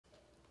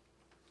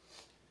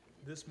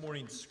This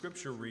morning's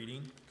scripture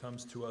reading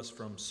comes to us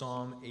from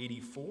Psalm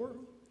 84, and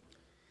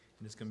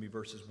it's going to be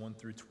verses 1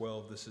 through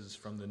 12. This is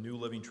from the New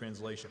Living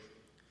Translation.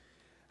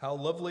 How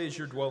lovely is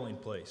your dwelling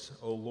place,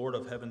 O Lord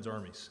of heaven's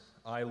armies.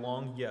 I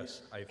long,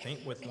 yes, I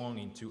faint with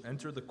longing to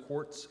enter the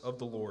courts of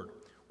the Lord.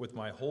 With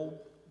my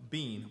whole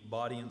being,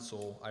 body and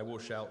soul, I will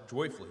shout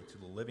joyfully to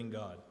the living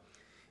God.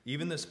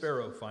 Even the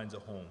sparrow finds a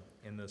home,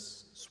 and the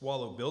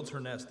swallow builds her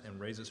nest and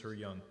raises her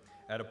young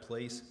at a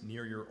place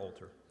near your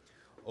altar.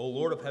 O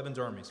Lord of heaven's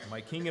armies, my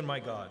King and my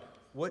God,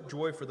 what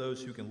joy for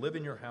those who can live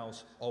in your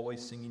house,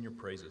 always singing your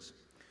praises.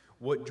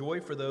 What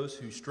joy for those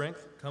whose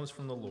strength comes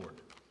from the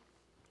Lord,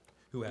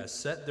 who has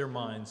set their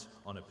minds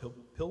on a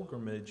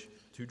pilgrimage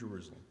to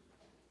Jerusalem.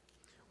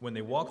 When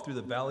they walk through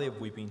the valley of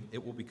weeping,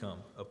 it will become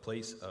a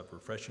place of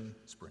refreshing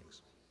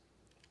springs.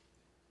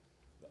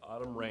 The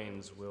autumn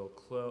rains will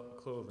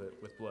clothe it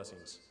with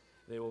blessings.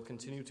 They will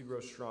continue to grow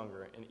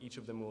stronger, and each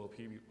of them will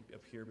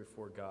appear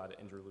before God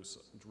in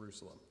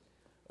Jerusalem.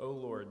 O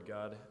Lord,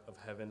 God of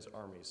heaven's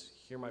armies,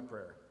 hear my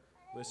prayer.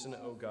 Listen,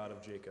 O God of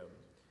Jacob.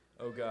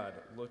 O God,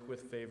 look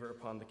with favor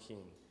upon the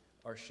king,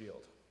 our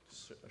shield.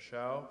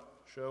 Show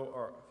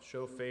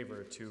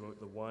favor to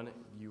the one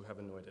you have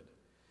anointed.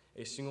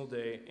 A single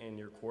day in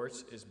your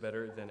courts is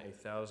better than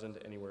 1,000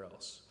 anywhere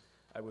else.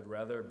 I would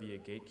rather be a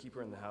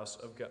gatekeeper in the house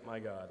of my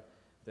God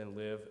than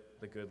live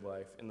the good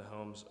life in the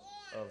homes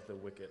of the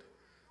wicked.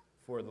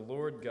 For the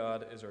Lord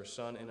God is our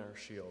sun and our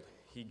shield.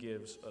 He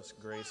gives us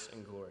grace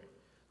and glory.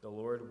 The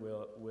Lord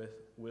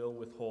will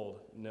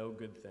withhold no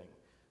good thing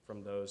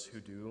from those who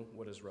do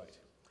what is right.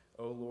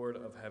 O Lord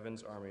of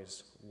heaven's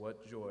armies,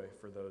 what joy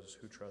for those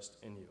who trust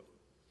in you.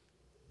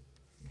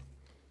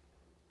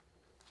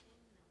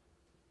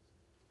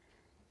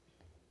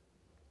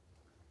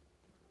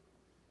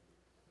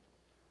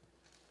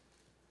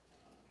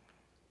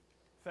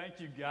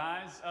 Thank you,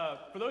 guys.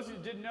 For those of you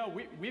who didn't know,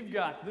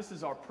 this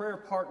is our Prayer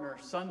Partner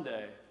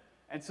Sunday.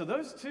 And so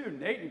those two,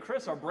 Nate and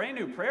Chris, are brand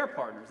new prayer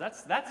partners.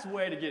 That's the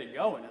way to get it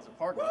going as a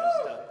partner,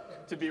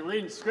 is to be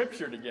reading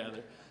scripture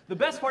together. The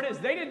best part is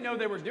they didn't know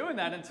they were doing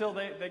that until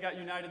they got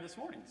united this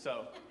morning.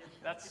 So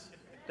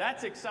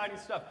that's exciting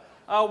stuff.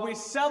 We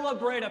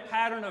celebrate a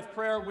pattern of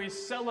prayer. We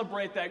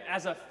celebrate that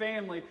as a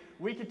family.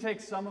 We can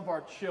take some of our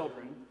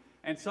children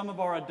and some of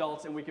our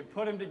adults and we can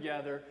put them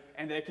together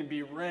and they can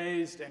be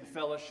raised and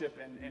fellowship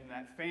in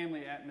that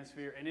family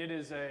atmosphere. And it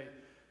is a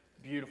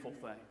beautiful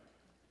thing.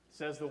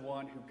 Says the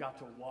one who got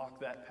to walk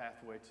that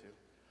pathway too.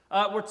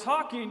 We're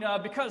talking,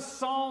 because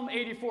Psalm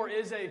 84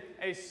 is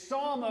a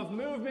psalm of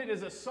movement,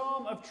 is a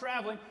psalm of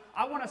traveling,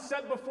 I want to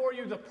set before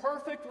you the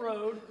perfect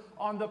road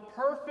on the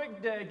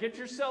perfect day. Get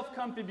yourself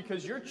comfy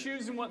because you're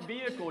choosing what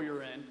vehicle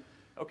you're in.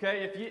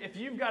 Okay, if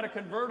you've got a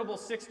convertible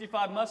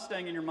 65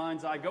 Mustang in your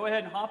mind's eye, go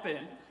ahead and hop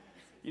in.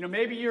 You know,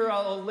 maybe you're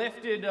a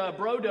lifted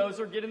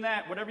Brodozer, get in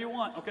that, whatever you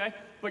want, okay?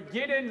 But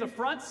get in the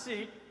front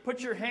seat,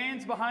 put your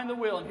hands behind the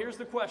wheel, and here's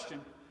the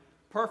question.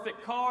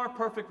 Perfect car,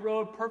 perfect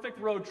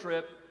road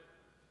trip.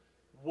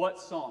 What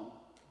song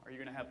are you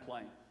going to have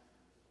playing?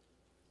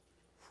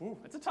 Whew,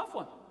 it's a tough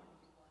one.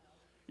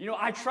 You know,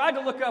 I tried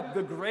to look up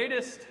the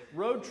greatest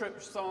road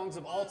trip songs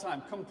of all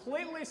time.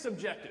 Completely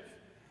subjective.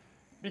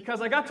 Because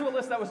I got to a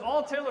list that was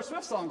all Taylor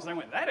Swift songs, and I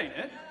went, that ain't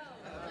it.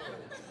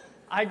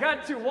 I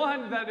got to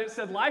one that it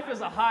said, Life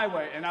is a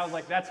Highway, and I was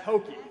like, that's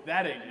hokey.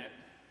 That ain't it.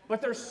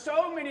 But there's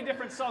so many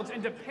different songs,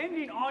 and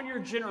depending on your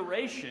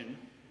generation,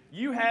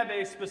 you have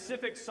a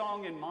specific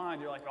song in mind.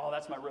 You're like, oh,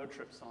 that's my road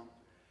trip song.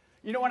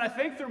 You know, when I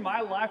think through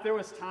my life, there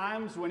was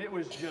times when it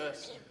was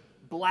just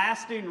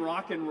blasting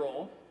rock and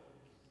roll,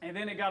 and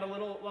then it got a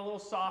little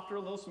softer, a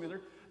little smoother.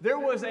 There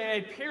was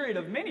a period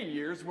of many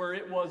years where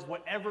it was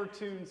whatever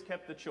tunes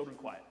kept the children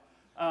quiet.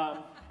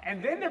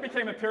 And then there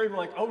became a period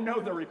where like, oh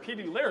no, they're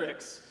repeating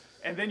lyrics,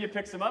 and then you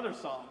pick some other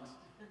songs.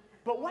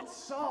 But what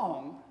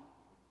song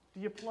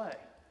do you play?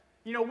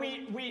 You know,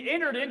 we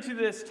entered into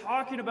this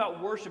talking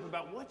about worship,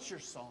 about what's your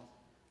song?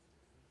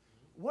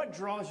 What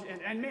draws you?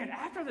 And man,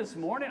 after this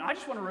morning, I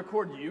just want to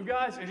record you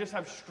guys and just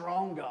have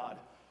Strong God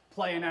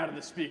playing out of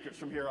the speakers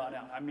from here on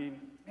out. I mean,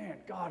 man,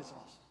 God is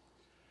awesome.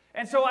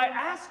 And so I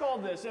ask all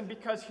this, and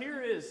because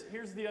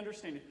here's the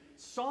understanding.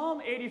 Psalm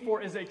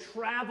 84 is a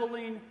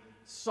traveling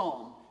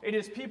psalm. It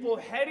is people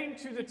heading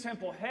to the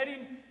temple,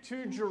 heading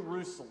to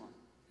Jerusalem.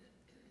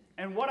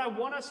 And what I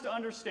want us to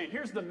understand,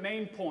 here's the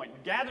main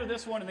point. Gather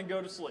this one and then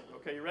go to sleep.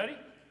 Okay, you ready?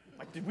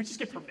 Like, did we just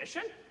get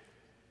permission?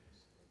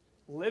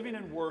 Living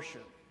in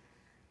worship.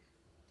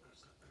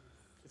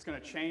 It's going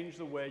to change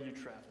the way you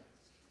travel.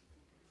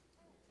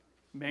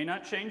 May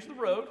not change the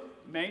road,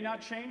 may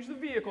not change the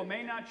vehicle,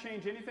 may not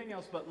change anything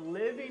else, but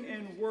living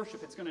in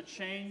worship, it's going to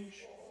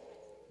change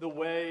the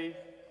way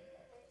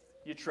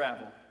you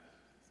travel.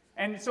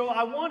 And so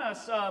I want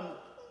us,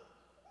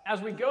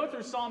 as we go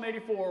through Psalm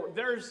 84,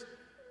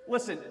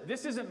 listen,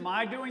 this isn't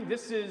my doing,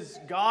 this is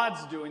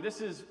God's doing. This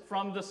is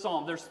from the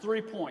Psalm. There's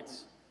 3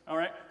 points, all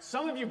right?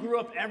 Some of you grew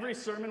up, every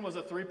sermon was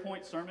a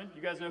 3-point sermon.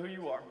 You guys know who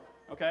you are,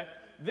 okay?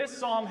 This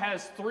Psalm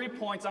has 3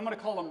 points. I'm going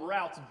to call them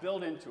routes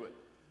built into it.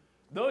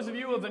 Those of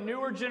you of the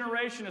newer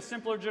generation, a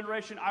simpler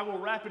generation, I will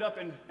wrap it up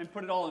and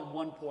put it all in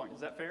one point. Is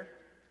that fair?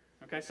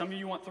 Okay, some of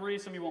you want 3,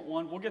 some of you want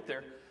 1. We'll get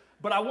there.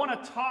 But I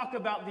want to talk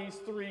about these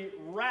 3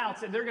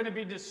 routes, and they're going to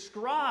be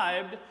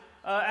described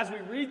as we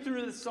read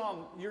through the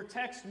psalm. Your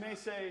text may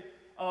say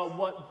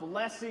what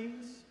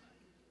blessings,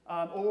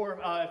 or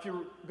if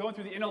you're going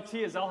through the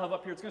NLT, as I'll have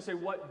up here, it's going to say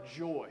what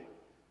joy.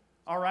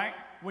 All right?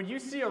 When you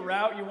see a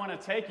route you want to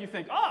take, you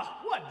think,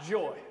 what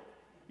joy.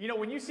 You know,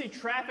 when you see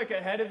traffic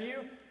ahead of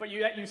you, but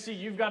you see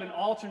you've got an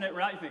alternate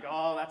route, you think,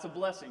 oh, that's a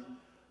blessing.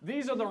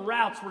 These are the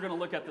routes we're going to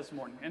look at this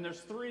morning, and there's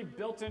 3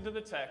 built into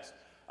the text.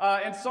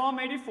 In Psalm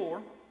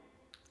 84,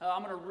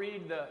 I'm going to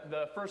read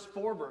the first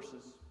 4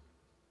 verses.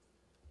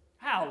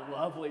 How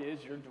lovely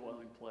is your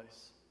dwelling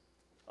place,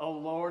 O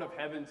Lord of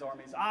heaven's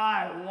armies.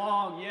 I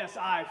long, yes,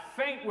 I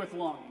faint with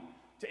longing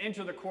to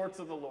enter the courts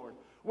of the Lord.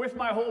 With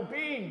my whole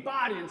being,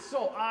 body, and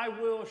soul, I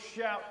will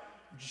shout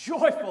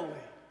joyfully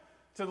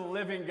to the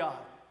living God.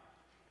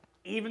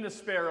 Even the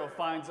sparrow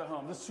finds a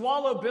home. The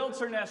swallow builds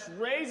her nest,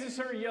 raises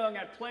her young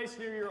at place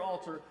near your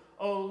altar.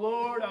 O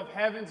Lord of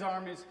heaven's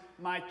armies,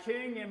 my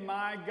King and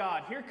my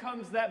God. Here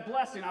comes that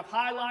blessing. I've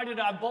highlighted,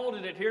 I've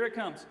bolded it. Here it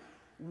comes.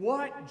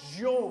 What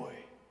joy.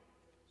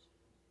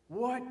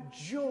 What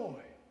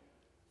joy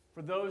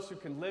for those who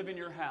can live in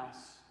your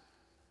house,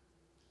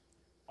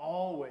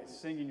 always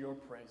singing your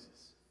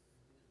praises.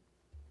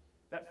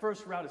 That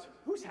first route is,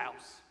 whose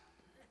house?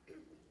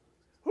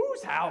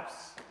 Whose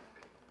house?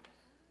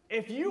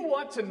 If you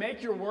want to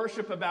make your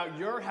worship about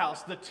your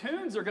house, the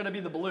tunes are going to be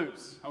the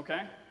blues,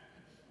 okay?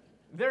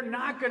 They're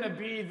not going to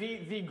be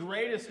the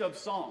greatest of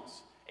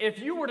songs. If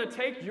you were to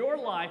take your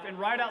life and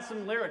write out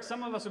some lyrics,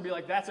 some of us would be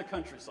like, that's a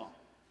country song,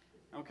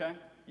 okay?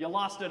 You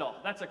lost it all.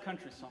 That's a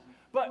country song.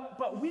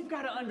 But we've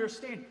got to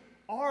understand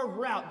our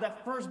route,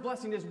 that first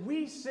blessing is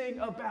we sing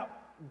about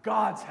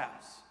God's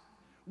house.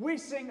 We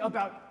sing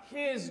about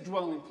His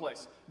dwelling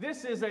place.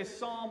 This is a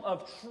psalm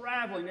of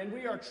traveling, and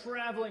we are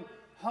traveling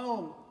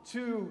home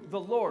to the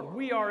Lord.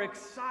 We are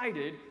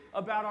excited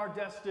about our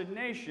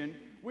destination.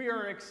 We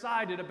are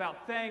excited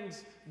about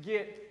things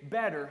get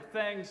better.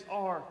 Things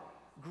are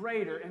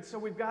greater. And so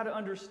we've got to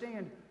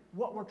understand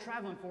what we're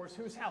traveling for is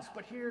whose house.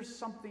 But here's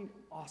something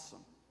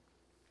awesome.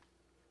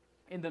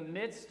 In the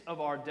midst of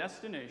our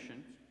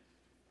destination,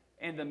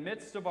 in the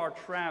midst of our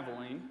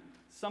traveling,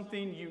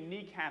 something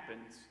unique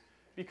happens.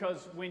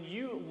 Because when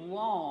you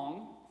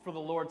long for the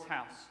Lord's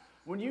house,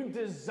 when you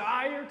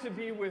desire to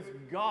be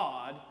with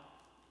God,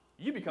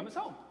 you become His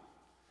home.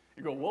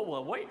 You go,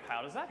 well, wait,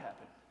 how does that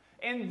happen?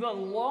 And the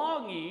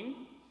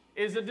longing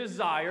is a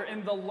desire,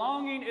 and the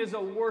longing is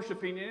a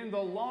worshiping, and in the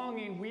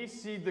longing we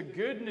see the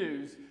good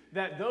news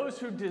that those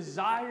who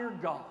desire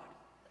God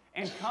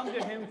and come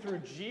to Him through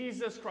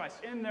Jesus Christ,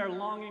 in their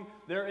longing,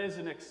 there is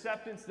an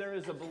acceptance, there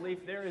is a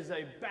belief, there is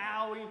a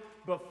bowing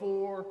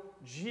before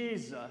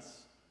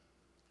Jesus.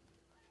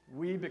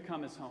 We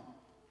become His home.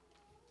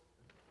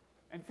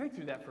 And think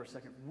through that for a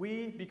second.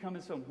 We become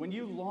His home. When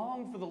you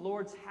long for the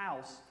Lord's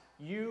house,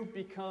 you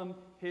become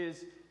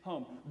His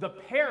home. The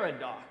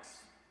paradox,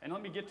 and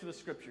let me get to the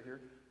scripture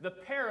here. The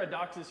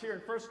paradox is here in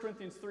 1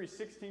 Corinthians 3,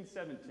 16,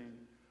 17.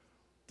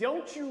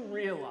 Don't you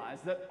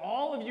realize that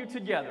all of you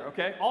together,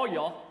 okay, all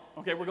y'all,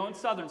 okay, we're going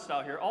Southern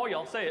style here. All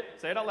y'all, say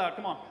it out loud,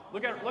 come on.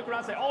 Look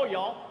around, say, all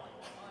y'all.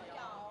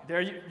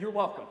 There, you're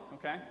welcome,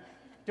 okay?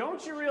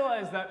 Don't you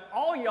realize that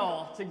all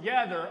y'all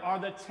together are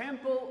the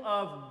temple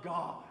of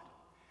God?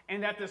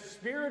 And that the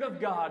Spirit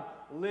of God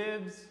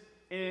lives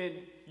in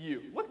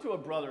you. Look to a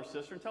brother or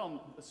sister and tell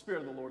them the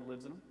Spirit of the Lord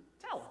lives in them.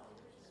 Tell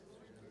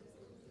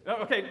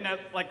them. Okay, now,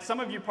 like some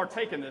of you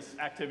partake in this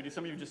activity.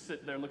 Some of you just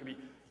sit there and look at me.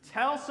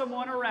 Tell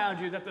someone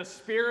around you that the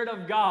Spirit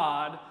of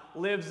God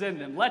lives in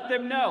them. Let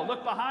them know.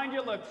 Look behind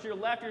you, look to your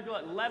left, your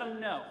left. Let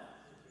them know.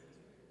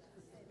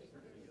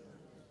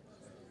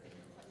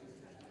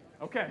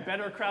 Okay,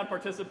 better crowd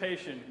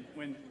participation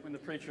when the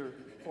preacher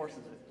forces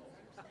it.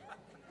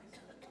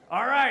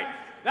 All right,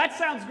 that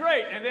sounds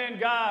great. And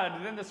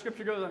then the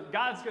scripture goes on,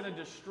 God's going to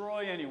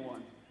destroy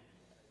anyone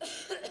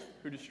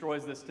who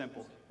destroys this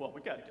temple. Well,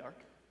 we got it dark.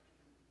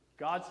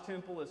 God's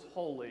temple is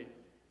holy.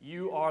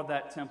 You are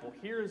that temple.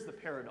 Here's the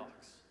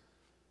paradox.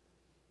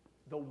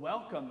 The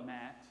welcome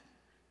mat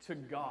to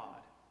God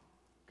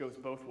goes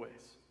both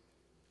ways.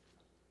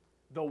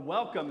 The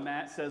welcome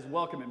mat says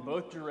welcome in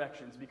both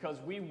directions because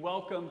we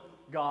welcome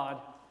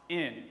God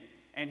in,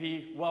 and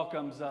He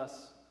welcomes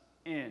us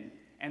in.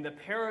 And the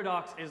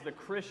paradox is the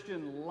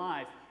Christian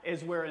life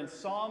is where in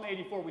Psalm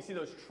 84 we see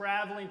those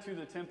traveling to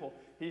the temple.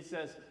 He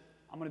says,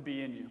 I'm going to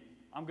be in you.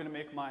 I'm going to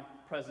make my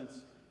presence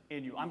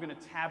in you. I'm going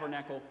to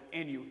tabernacle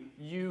in you.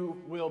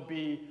 You will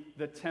be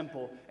the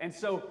temple. And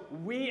so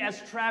we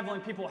as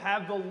traveling people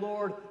have the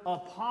Lord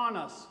upon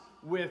us,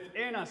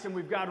 within us, and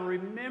we've got to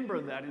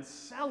remember that and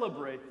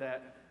celebrate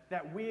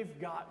that we've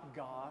got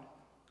God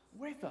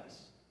with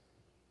us.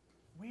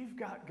 We've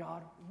got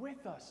God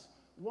with us.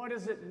 What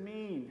does it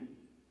mean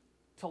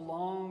to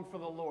long for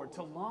the Lord?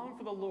 To long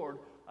for the Lord,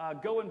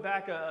 going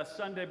back a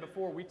Sunday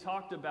before, we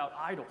talked about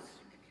idols.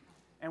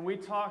 And we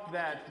talked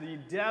that the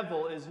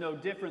devil is no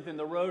different than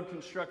the road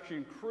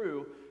construction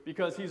crew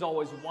because he's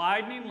always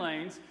widening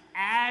lanes,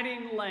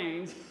 adding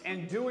lanes,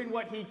 and doing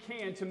what he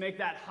can to make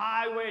that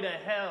highway to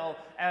hell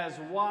as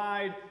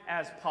wide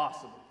as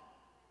possible.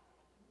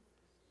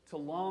 To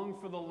long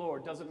for the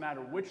Lord doesn't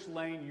matter which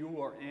lane you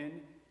are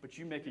in, but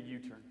you make a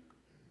U-turn.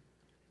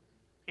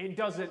 It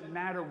doesn't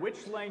matter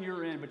which lane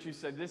you're in, but you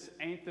say, this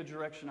ain't the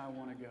direction I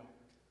want to go.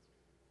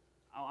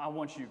 I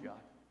want you, God.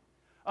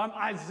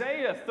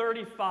 Isaiah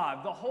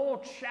 35, the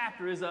whole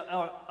chapter is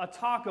a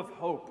talk of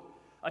hope,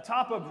 a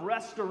talk of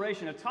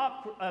restoration, a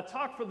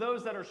talk for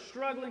those that are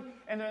struggling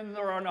and then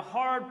they're in a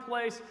hard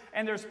place,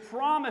 and there's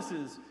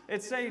promises.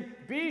 It's saying,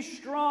 be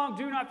strong,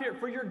 do not fear,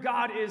 for your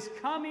God is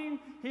coming.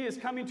 He is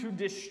coming to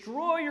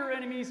destroy your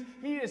enemies.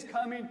 He is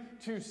coming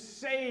to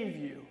save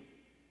you.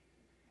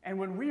 And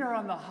when we are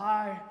on the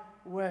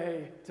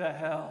highway to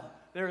hell,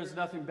 there is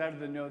nothing better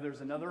than know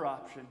there's another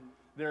option.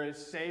 There is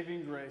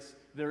saving grace.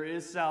 There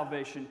is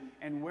salvation.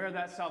 And where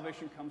that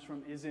salvation comes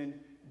from is in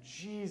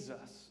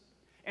Jesus.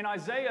 In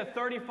Isaiah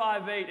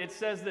 35:8, it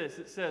says this.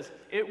 It says,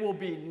 it will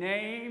be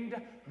named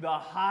the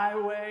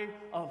highway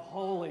of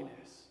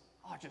holiness.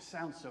 Oh, it just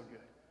sounds so good.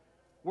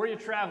 Where are you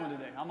traveling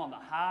today? I'm on the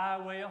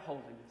highway of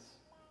holiness.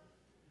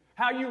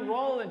 How you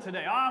rolling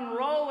today? I'm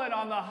rolling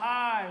on the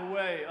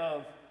highway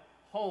of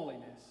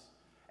holiness.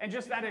 And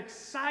just that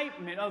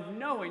excitement of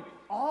knowing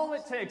all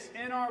it takes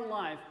in our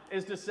life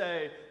is to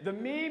say, the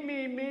me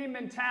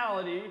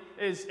mentality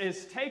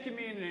is taking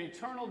me in an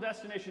eternal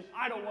destination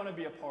I don't want to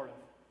be a part of.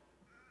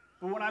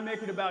 But when I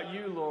make it about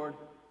you, Lord,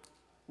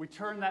 we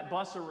turn that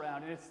bus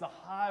around, and it's the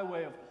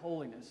highway of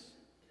holiness,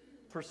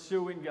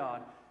 pursuing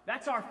God.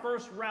 That's our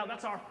first route.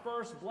 That's our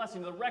first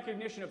blessing, the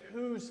recognition of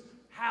whose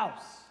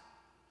house.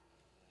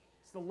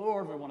 It's the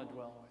Lord we want to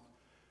dwell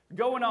with.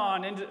 Going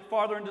on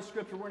farther into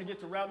Scripture, we're going to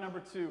get to route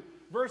number 2.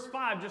 Verse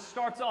 5 just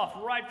starts off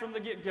right from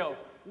the get-go.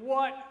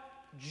 What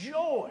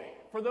joy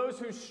for those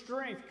whose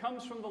strength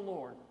comes from the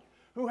Lord,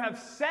 who have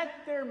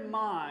set their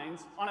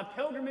minds on a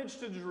pilgrimage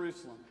to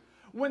Jerusalem.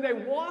 When they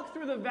walk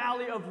through the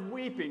valley of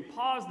weeping,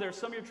 pause there,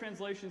 some of your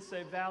translations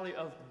say valley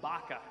of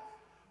Baca.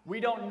 We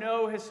don't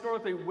know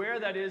historically where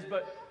that is,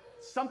 but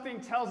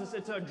something tells us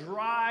it's a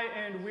dry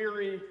and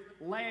weary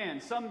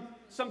land.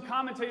 Some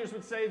commentators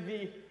would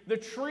say the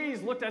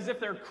trees looked as if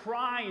they're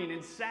crying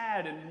and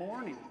sad and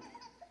mourning.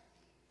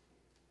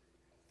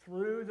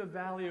 Through the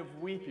valley of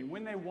weeping.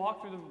 When they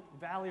walk through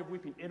the valley of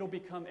weeping, it'll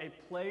become a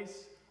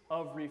place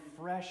of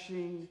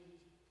refreshing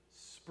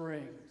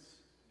springs.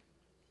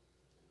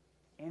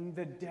 In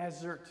the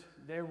desert,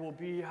 there will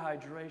be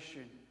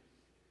hydration.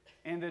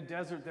 In the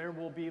desert, there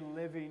will be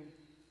living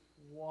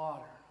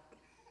water.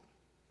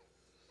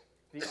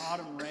 The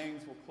autumn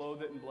rains will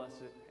clothe it and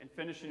bless it. And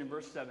finishing in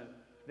verse 7,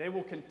 they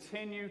will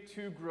continue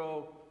to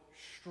grow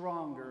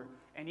stronger,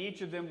 and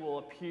each of them will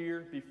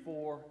appear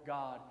before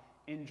God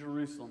in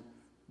Jerusalem.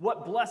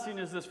 What blessing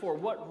is this for?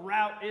 What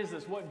route is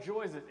this? What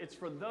joy is it? It's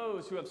for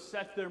those who have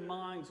set their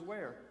minds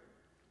where?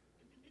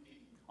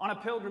 On a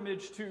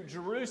pilgrimage to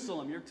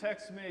Jerusalem. Your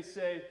text may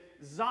say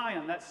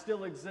Zion. That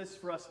still exists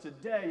for us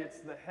today.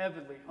 It's the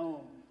heavenly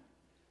home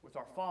with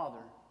our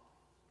Father.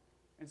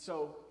 And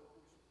so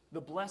the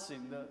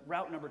blessing, the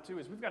route number 2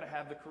 is we've got to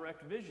have the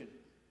correct vision.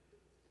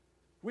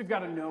 We've got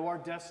to know our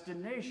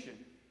destination.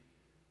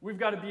 We've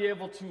got to be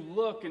able to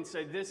look and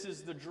say, this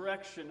is the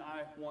direction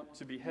I want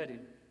to be heading.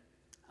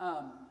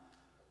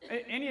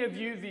 Any of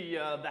you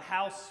the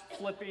house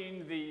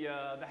flipping, the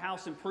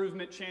house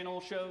improvement channel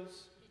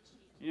shows?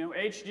 You know,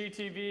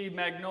 HGTV,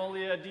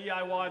 Magnolia,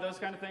 DIY, those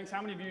kind of things.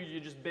 How many of you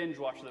just binge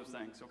watch those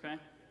things? Okay,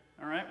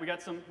 all right. We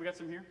got some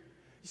here.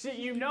 You see,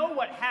 you know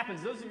what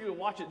happens. Those of you who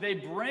watch it, they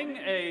bring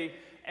a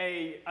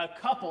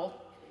couple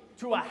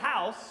to a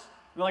house.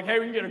 They're like, hey,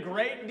 we can get a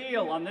great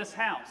deal on this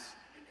house,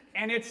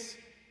 and it's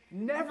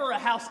never a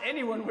house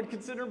anyone would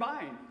consider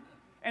buying.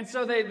 And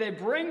so they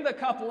bring the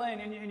couple in,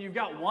 and you've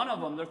got one of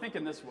them, they're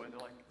thinking this way. They're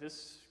like,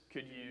 this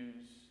could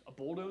use a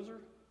bulldozer.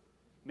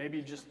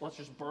 Maybe let's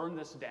just burn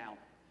this down.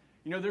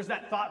 You know, there's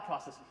that thought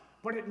process.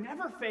 But it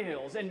never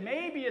fails. And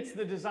maybe it's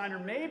the designer,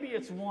 maybe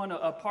it's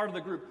a part of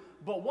the group.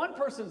 But one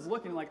person's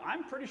looking like,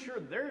 I'm pretty sure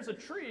there's a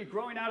tree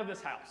growing out of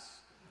this house.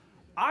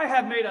 I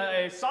have made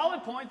a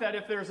solid point that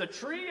if there's a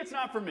tree, it's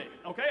not for me.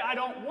 Okay, I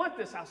don't want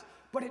this house.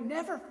 But it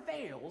never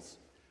fails.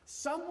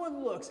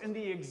 Someone looks in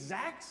the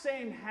exact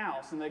same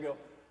house and they go,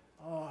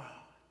 oh,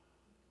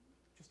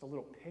 just a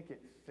little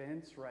picket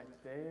fence right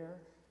there.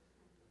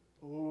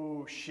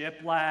 Ooh,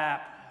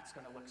 shiplap. It's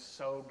going to look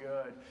so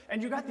good.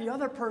 And you got the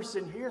other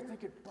person here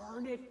thinking,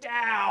 burn it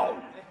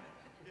down.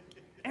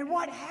 And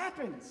what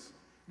happens?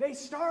 You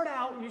start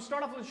off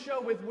the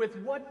show with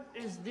what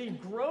is the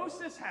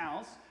grossest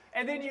house,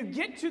 and then you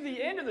get to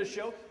the end of the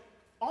show,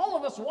 all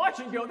of us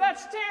watching go,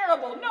 that's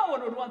terrible. No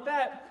one would want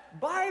that.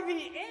 By the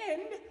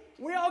end,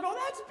 we all go,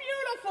 that's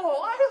beautiful.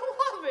 I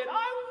love it.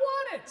 I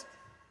want it.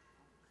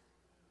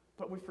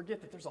 But we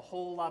forget that there's a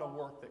whole lot of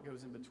work that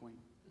goes in between.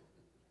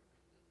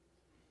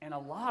 And a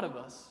lot of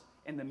us,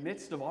 in the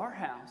midst of our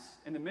house,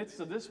 in the midst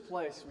of this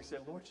place, we say,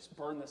 Lord, just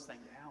burn this thing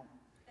down.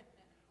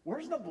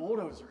 Where's the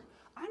bulldozer?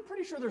 I'm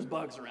pretty sure there's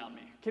bugs around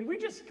me. Can we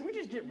just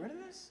get rid of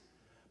this?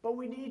 But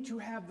we need to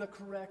have the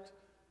correct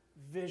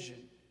vision.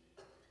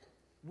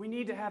 We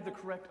need to have the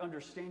correct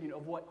understanding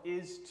of what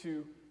is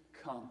to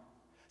come.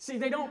 See,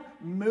 they don't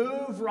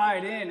move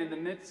right in the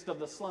midst of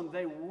the slum.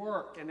 They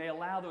work and they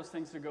allow those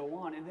things to go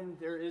on, and then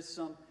there is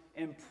some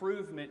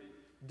improvement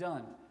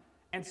done.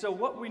 And so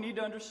what we need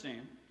to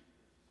understand,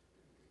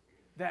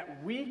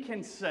 that we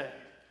can say,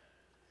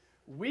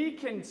 we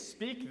can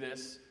speak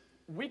this,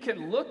 we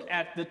can look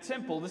at the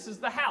temple. This is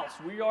the house.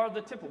 We are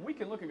the temple. We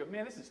can look and go,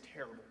 man, this is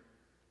terrible.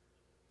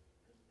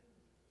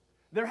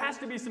 There has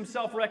to be some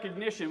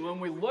self-recognition. When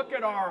we look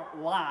at our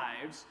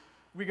lives,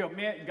 we go,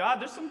 man, God,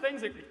 there's some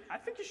things that I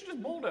think you should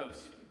just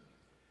bulldoze.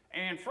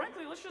 And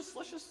frankly, let's just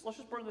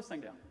burn this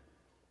thing down.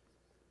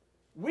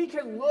 We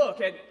can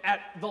look at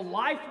the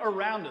life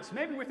around us.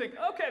 Maybe we think,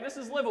 okay, this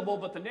is livable,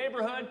 but the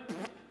neighborhood,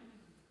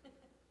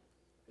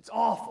 it's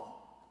awful.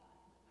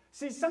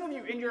 See, some of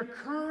you, in your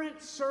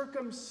current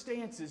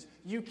circumstances,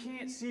 you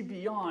can't see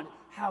beyond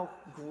how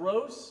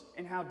gross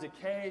and how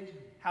decaying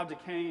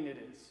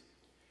it is.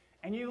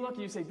 And you look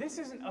and you say, this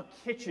isn't a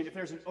kitchen if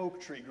there's an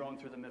oak tree growing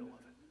through the middle of it.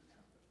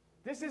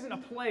 This isn't a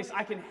place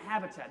I can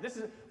habitat. This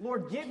is,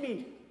 Lord, get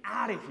me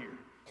out of here.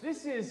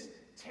 This is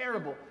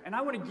terrible. And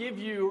I want to give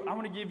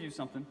you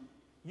something.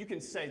 You can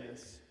say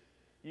this.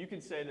 You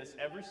can say this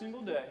every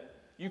single day.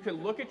 You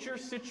can look at your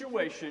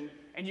situation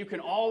and you can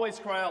always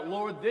cry out,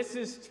 Lord, this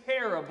is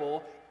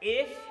terrible,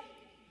 if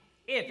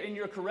in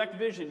your correct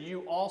vision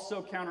you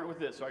also counter it with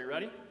this. Are you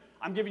ready?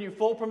 I'm giving you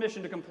full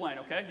permission to complain,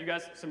 okay? You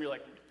guys, some of you are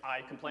like,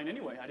 I complain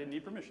anyway. I didn't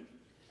need permission.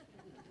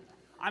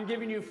 I'm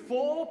giving you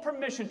full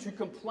permission to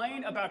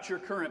complain about your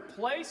current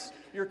place,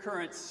 your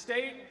current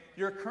state,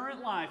 your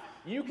current life.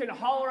 You can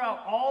holler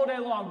out all day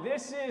long,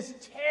 this is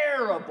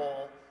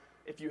terrible,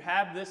 if you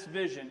have this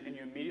vision and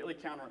you immediately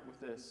counter it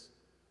with this.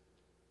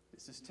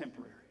 This is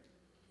temporary.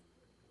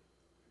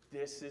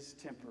 This is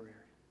temporary.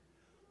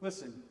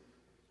 Listen,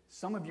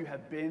 some of you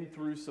have been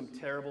through some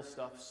terrible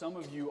stuff. Some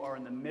of you are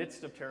in the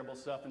midst of terrible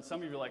stuff, and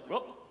some of you are like,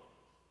 well,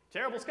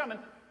 terrible's coming.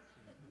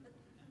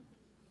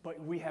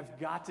 But we have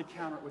got to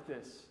counter it with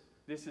this.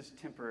 This is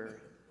temporary.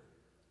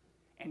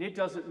 And it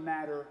doesn't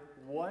matter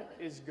what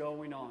is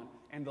going on.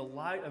 In the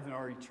light of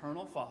our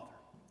eternal Father,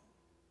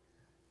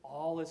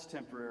 all is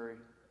temporary.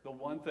 The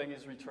one thing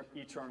is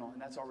eternal,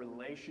 and that's our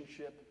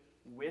relationship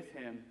with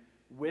Him,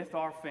 with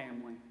our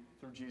family,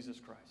 through Jesus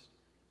Christ.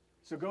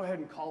 So go ahead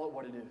and call it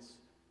what it is.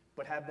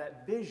 But have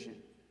that vision.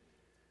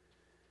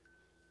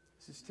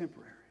 This is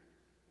temporary.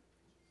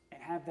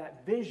 And have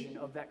that vision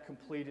of that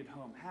completed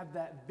home. Have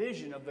that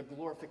vision of the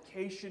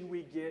glorification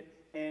we get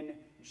in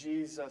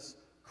Jesus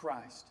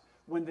Christ.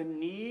 When the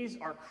knees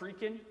are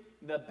creaking,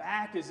 the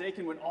back is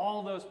aching, when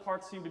all those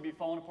parts seem to be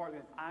falling apart,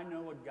 then I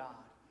know a God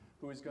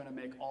who is going to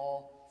make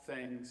all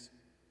things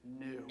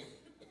new.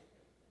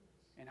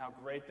 And how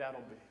great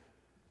that'll be.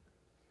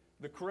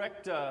 The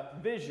correct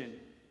vision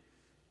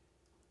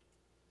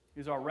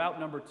is our route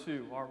number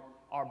 2,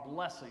 our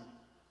blessing,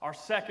 our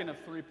second of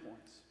 3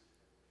 points.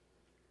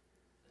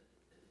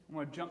 I'm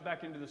going to jump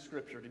back into the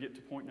scripture to get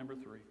to point number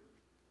 3.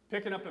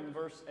 Picking up in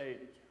verse 8.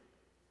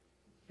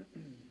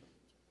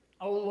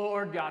 Oh,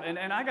 Lord God. And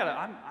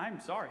I'm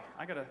sorry.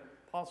 I got to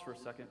pause for a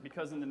second,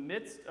 because in the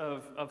midst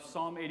of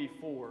Psalm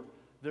 84,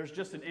 there's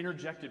just an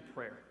interjected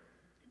prayer.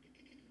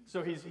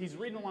 So he's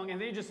reading along,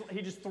 and then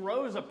he just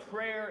throws a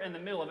prayer in the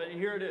middle of it, and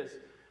here it is.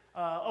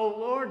 Oh,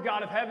 Lord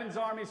God of heaven's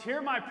armies, hear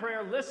my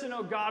prayer. Listen,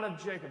 O God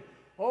of Jacob.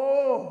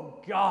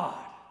 Oh, God.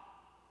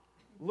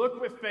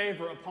 Look with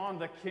favor upon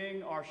the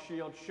King, our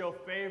shield. Show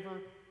favor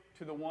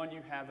to the one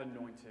you have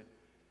anointed.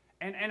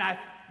 And I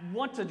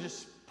want to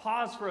just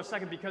pause for a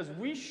second, because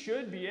we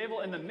should be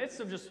able, in the midst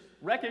of just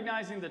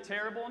recognizing the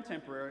terrible and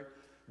temporary,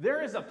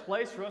 there is a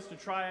place for us to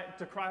cry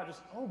out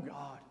just, oh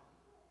God.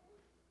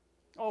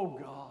 Oh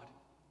God.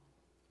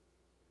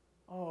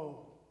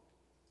 Oh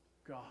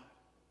God.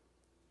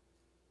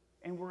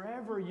 And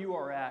wherever you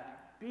are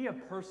at, be a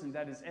person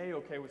that is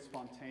A-okay with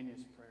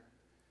spontaneous prayer.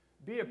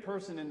 Be a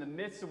person in the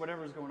midst of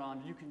whatever is going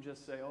on, you can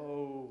just say,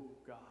 oh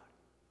God.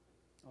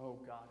 Oh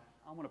God.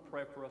 I want to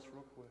pray for us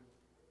real quick.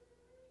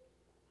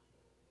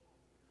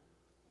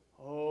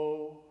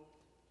 Oh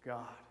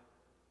God.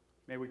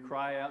 May we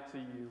cry out to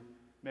you.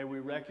 May we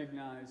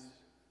recognize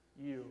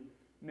you.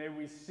 May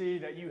we see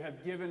that you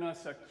have given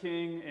us a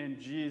King in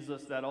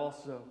Jesus that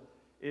also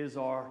is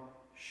our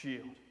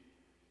shield.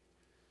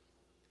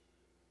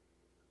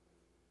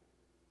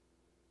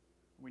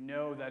 We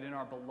know that in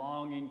our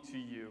belonging to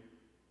you,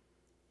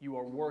 you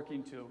are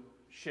working to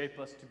shape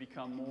us to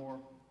become more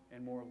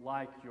and more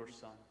like your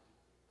Son.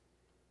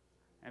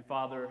 And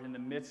Father, in the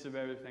midst of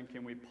everything,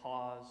 can we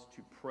pause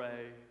to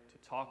pray,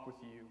 to talk with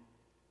you,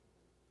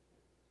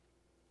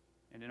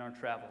 and in our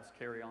travels,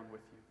 carry on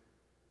with you.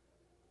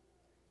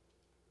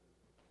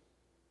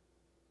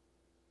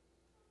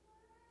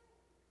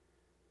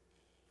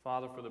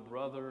 Father, for the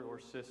brother or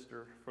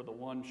sister, for the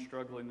one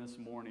struggling this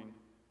morning,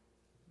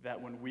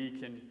 that when we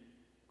can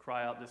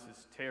cry out, this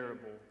is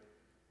terrible,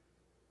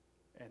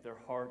 and their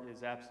heart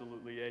is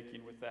absolutely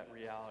aching with that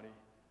reality.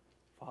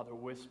 Father,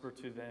 whisper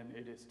to them,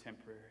 it is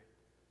temporary.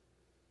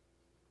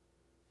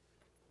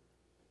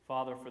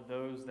 Father, for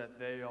those that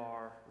they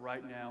are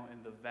right now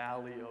in the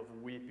valley of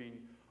weeping,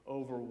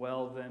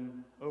 overwhelm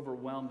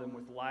them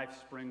with life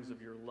springs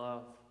of your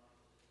love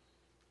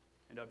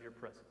and of your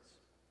presence.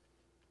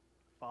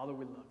 Father,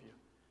 we love you.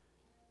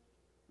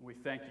 We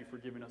thank you for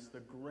giving us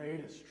the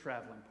greatest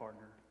traveling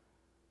partner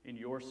in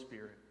your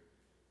Spirit.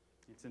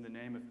 It's in the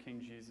name of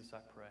King Jesus I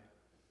pray.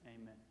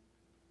 Amen.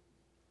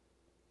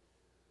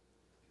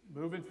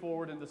 Moving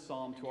forward in the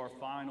psalm to our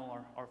final,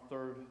 our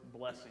third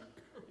blessing,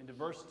 into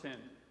verse 10.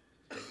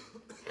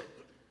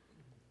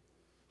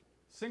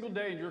 Single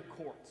day in your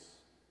courts,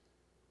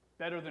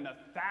 better than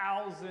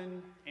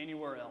 1,000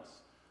 anywhere else.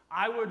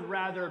 I would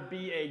rather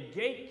be a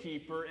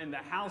gatekeeper in the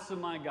house of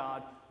my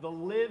God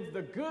than live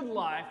the good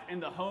life in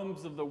the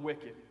homes of the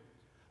wicked.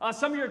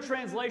 Some of your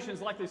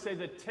translations likely say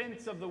the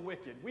tents of the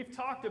wicked. We've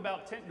talked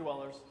about tent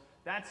dwellers.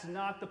 That's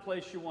not the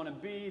place you want to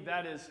be.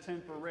 That is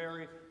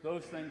temporary.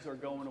 Those things are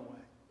going away.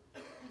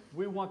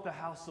 We want the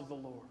house of the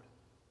Lord.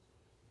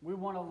 We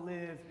want to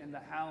live in the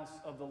house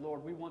of the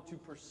Lord. We want to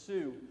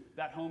pursue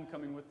that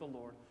homecoming with the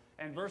Lord.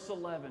 And verse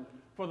 11,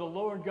 for the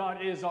Lord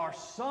God is our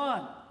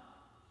sun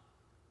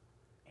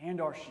and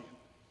our shield.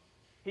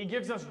 He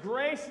gives us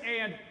grace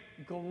and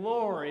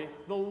glory.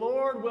 The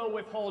Lord will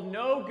withhold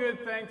no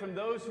good thing from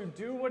those who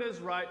do what is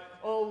right.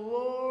 O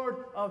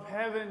Lord of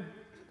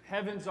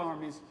heaven's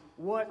armies,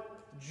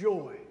 what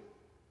joy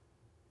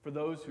for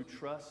those who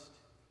trust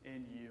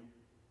in you.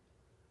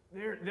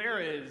 There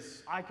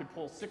is, I could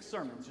pull 6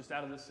 sermons just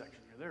out of this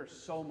section here. There is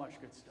so much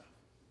good stuff.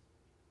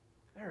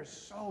 There is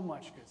so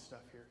much good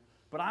stuff here.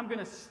 But I'm going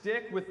to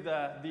stick with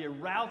the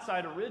routes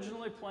I'd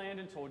originally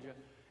planned and told you.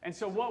 And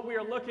so what we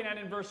are looking at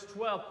in verse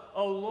 12,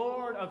 O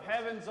Lord of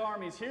heaven's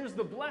armies, here's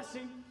the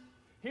blessing.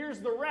 Here's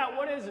the route.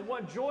 What is it?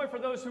 What joy for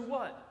those who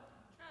what?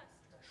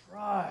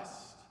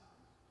 Trust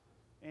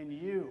in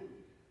you.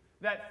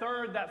 That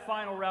third, that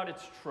final route,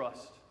 it's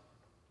trust.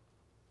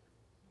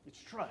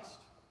 It's trust.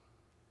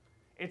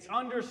 It's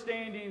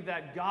understanding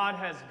that God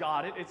has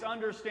got it. It's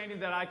understanding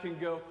that I can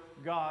go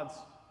God's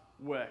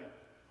way.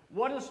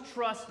 What does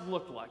trust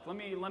look like? Let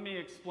me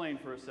explain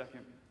for a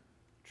second.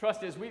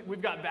 Trust is,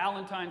 we've got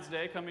Valentine's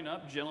Day coming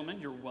up. Gentlemen,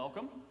 you're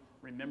welcome.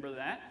 Remember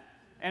that.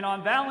 And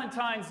on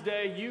Valentine's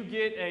Day, you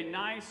get a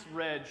nice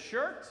red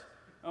shirt,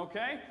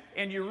 okay?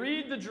 And you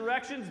read the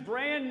directions,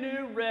 brand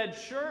new red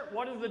shirt.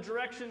 What do the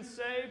directions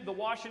say, the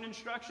washing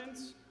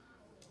instructions?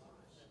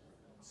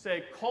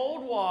 Say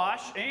cold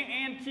wash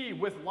and key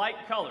with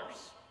light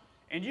colors.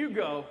 And you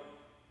go,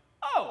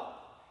 oh.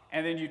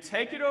 And then you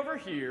take it over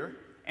here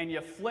and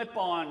you flip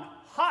on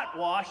hot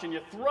wash and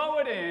you throw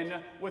it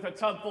in with a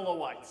tub full of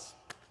whites.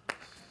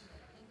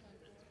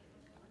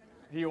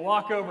 You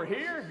walk over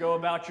here, go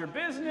about your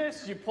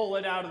business, you pull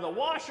it out of the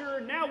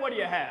washer. Now what do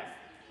you have?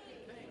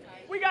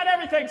 We got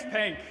everything's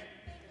pink.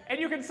 And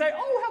you can say,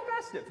 oh, how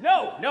festive.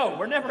 No,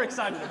 we're never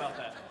excited about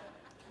that.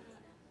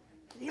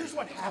 Here's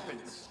what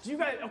happens. You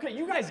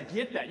guys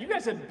get that. You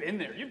guys have been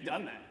there. You've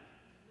done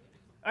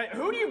that.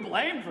 Who do you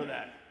blame for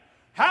that?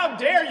 How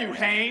dare you,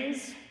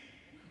 Hanes,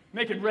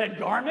 making red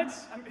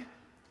garments? I mean,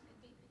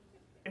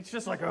 it's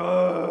just like,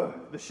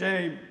 the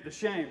shame.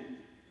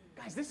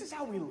 Guys, this is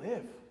how we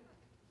live.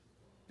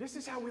 This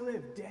is how we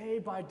live day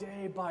by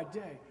day by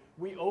day.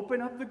 We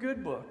open up the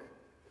good book,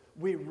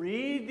 we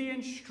read the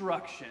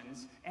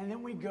instructions, and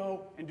then we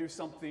go and do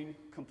something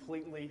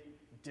completely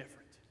different.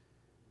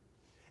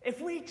 If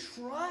we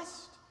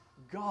trust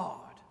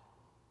God,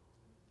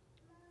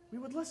 we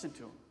would listen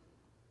to Him.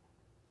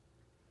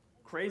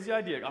 Crazy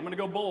idea. I'm going to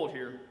go bold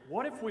here.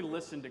 What if we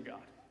listened to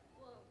God?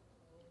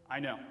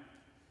 I know.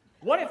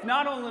 What if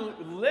not only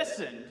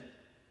listened,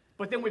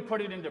 but then we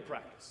put it into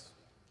practice?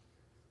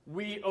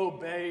 We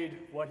obeyed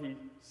what He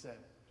said.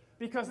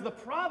 Because the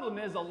problem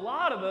is a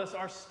lot of us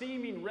are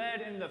steaming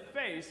red in the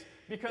face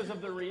because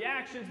of the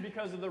reactions,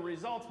 because of the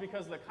results,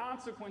 because of the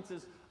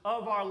consequences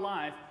of our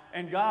life.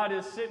 And God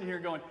is sitting here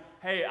going,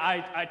 hey,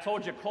 I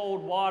told you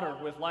cold water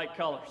with light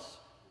colors.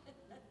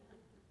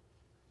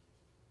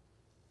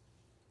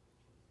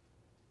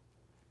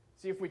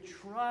 See, if we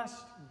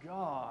trust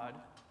God,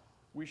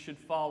 we should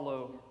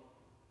follow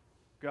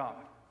God.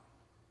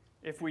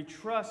 If we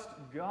trust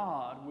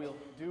God, we'll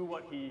do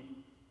what He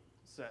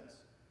says.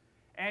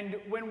 And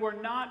when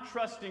we're not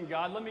trusting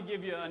God, let me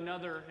give you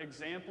another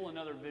example,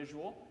 another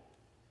visual.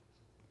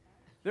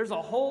 There's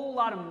a whole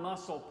lot of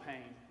muscle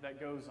pain that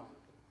goes on.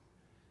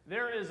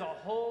 There is a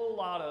whole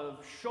lot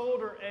of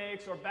shoulder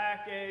aches or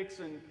back aches,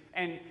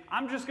 and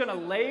I'm just going to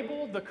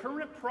label the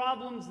current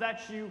problems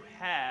that you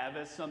have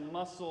as some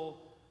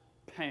muscle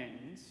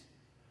pains.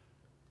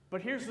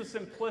 But here's the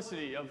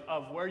simplicity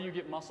of where you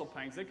get muscle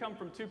pains. They come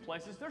from 2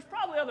 places. There's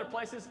probably other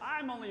places.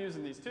 I'm only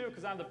using these 2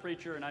 because I'm the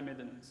preacher and I made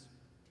the notes.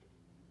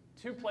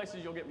 2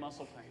 places you'll get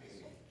muscle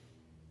pains.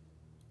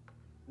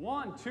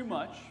 1, too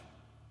much,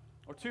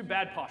 or 2,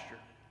 bad posture.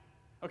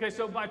 Okay,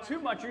 so by too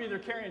much, you're either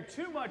carrying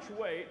too much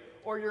weight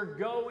or you're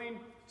going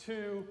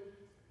too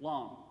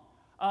long.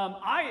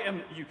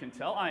 You can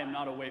tell, I am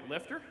not a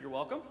weightlifter. You're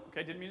welcome.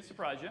 Okay, didn't mean to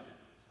surprise you.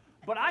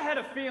 But I had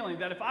a feeling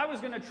that if I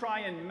was going to try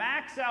and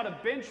max out a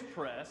bench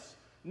press,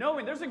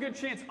 knowing there's a good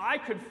chance I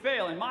could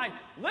fail and my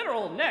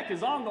literal neck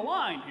is on the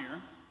line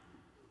here,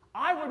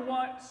 I would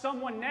want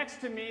someone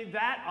next to me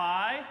that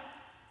I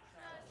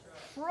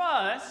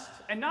trust,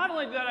 and not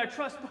only that I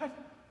trust, but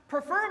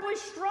preferably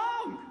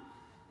strong.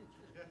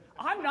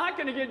 I'm not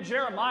going to get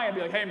Jeremiah and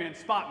be like, hey man,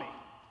 spot me.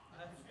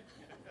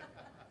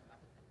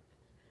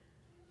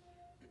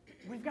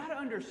 We've got to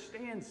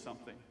understand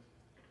something.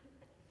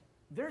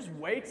 There's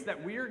weights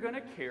that we are going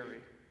to carry,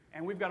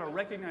 and we've got to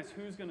recognize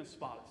who's going to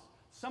spot us.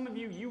 Some of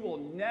you, you will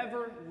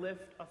never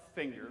lift a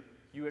finger.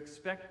 You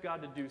expect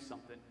God to do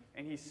something,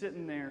 and He's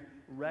sitting there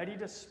ready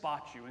to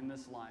spot you in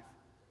this life,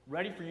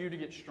 ready for you to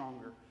get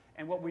stronger.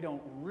 And what we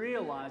don't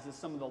realize is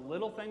some of the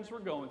little things we're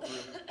going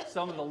through,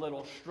 some of the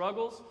little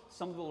struggles,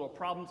 some of the little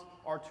problems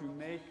are to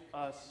make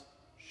us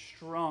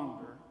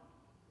stronger.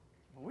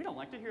 But we don't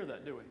like to hear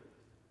that, do we?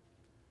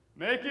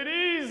 Make it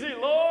easy,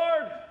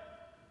 Lord.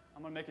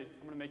 I'm going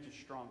to make you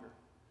stronger.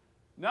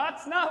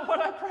 That's not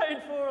what I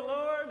prayed for,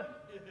 Lord.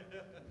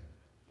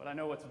 But I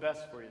know what's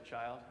best for you,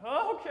 child.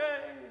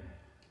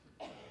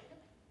 Okay.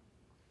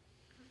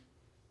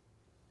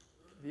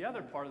 The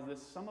other part of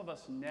this, some of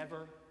us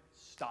never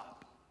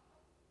stop.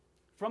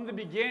 From the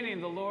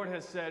beginning, the Lord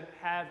has said,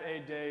 have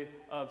a day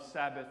of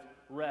Sabbath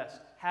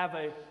rest. Have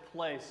a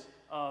place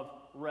of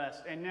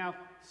rest. And now,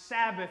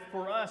 Sabbath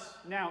for us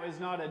now is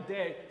not a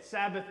day.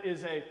 Sabbath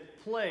is a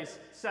place.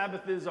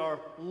 Sabbath is our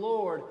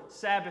Lord.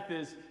 Sabbath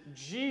is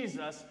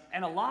Jesus.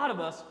 And a lot of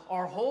us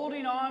are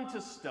holding on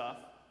to stuff,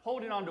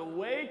 holding on to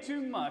way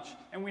too much,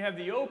 and we have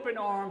the open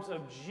arms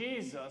of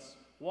Jesus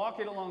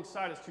walking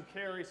alongside us to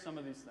carry some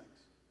of these things.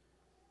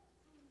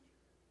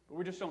 But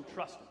we just don't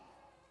trust Him.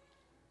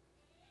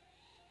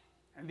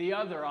 And the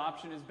other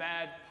option is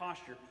bad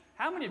posture.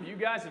 How many of you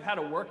guys have had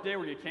a work day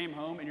where you came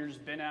home and you're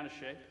just bent out of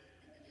shape?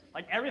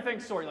 Like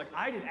everything's sore. Like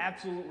I did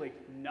absolutely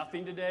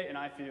nothing today and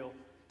I feel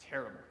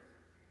terrible.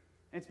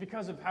 And it's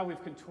because of how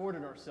we've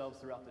contorted ourselves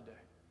throughout the day.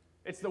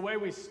 It's the way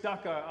we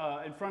stuck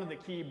in front of the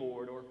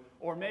keyboard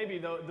or maybe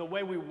the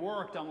way we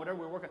worked on whatever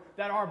we were working on,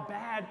 that our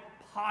bad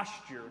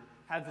posture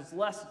has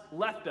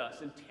left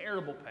us in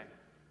terrible pain.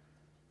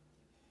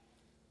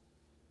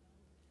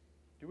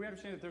 Do we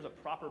understand that there's a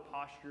proper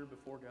posture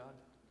before God?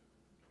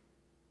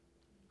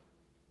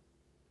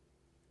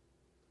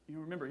 You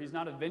know, remember, He's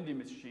not a vending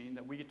machine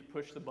that we get to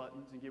push the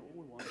buttons and get what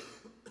we want.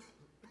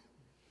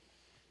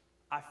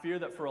 I fear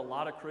that for a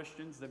lot of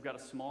Christians, they've got a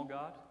small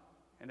God,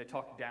 and they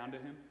talk down to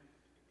Him,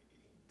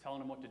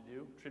 telling Him what to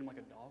do, treat Him like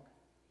a dog.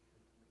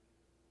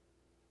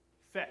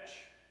 Fetch.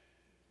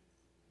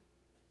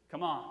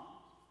 Come on.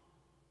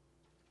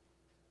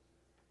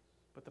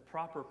 But the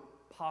proper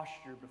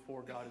posture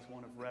before God is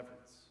one of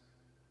reverence.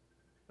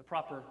 The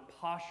proper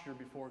posture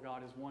before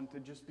God is one to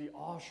just be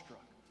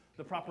awestruck.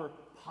 The proper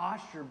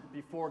posture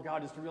before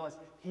God is to realize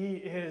He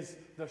is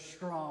the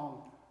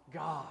strong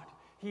God.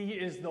 He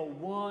is the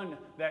one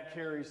that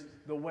carries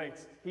the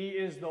weights. He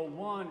is the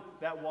one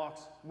that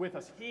walks with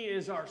us. He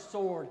is our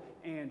sword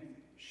and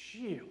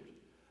shield.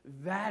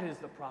 That is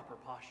the proper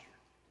posture.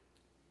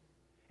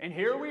 And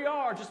here we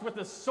are, just with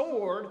the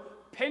sword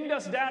pinned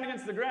us down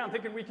against the ground,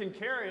 thinking we can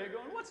carry it,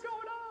 going, what's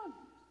going on?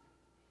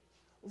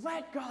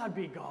 Let God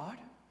be God.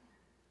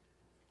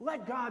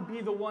 Let God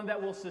be the one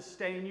that will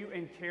sustain you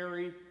and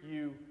carry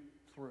you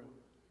through.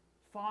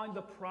 Find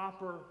the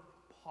proper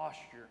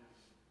posture,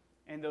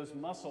 and those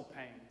muscle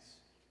pains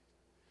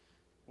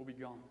will be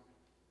gone.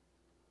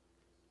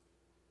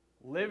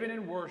 Living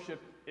in worship,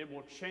 it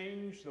will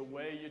change the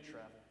way you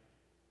travel.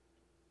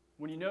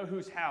 When you know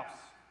whose house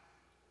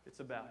it's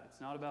about, it's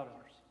not about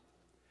ours.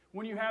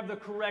 When you have the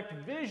correct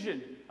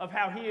vision of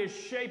how He is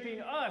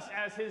shaping us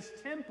as His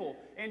temple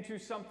into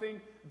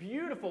something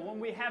beautiful. When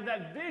we have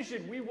that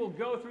vision, we will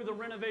go through the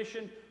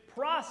renovation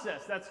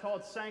process. That's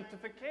called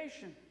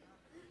sanctification.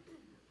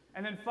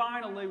 And then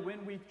finally,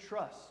 when we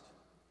trust,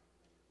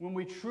 when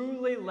we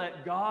truly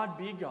let God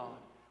be God,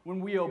 when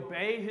we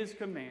obey His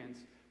commands,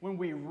 when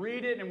we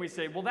read it and we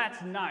say, well,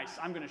 that's nice.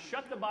 I'm going to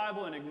shut the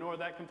Bible and ignore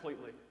that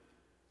completely.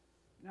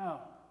 No.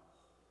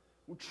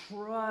 We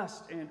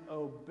trust and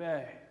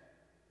obey.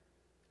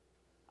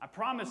 I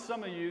promised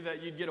some of you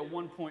that you'd get a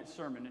one-point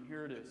sermon, and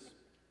here it is.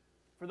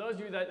 For those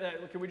of you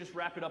that can we just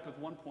wrap it up with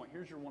one point?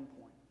 Here's your one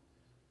point.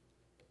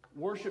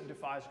 Worship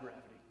defies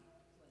gravity.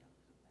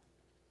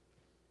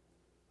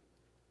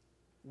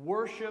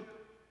 Worship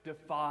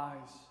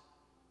defies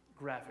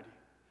gravity.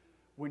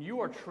 When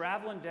you are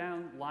traveling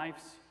down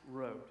life's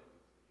road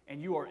and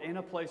you are in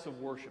a place of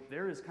worship,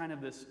 there is kind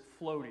of this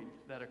floating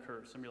that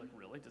occurs. Some of you are like,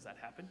 really? Does that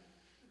happen?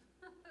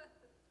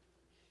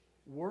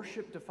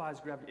 Worship defies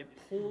gravity. It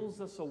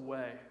pulls us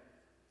away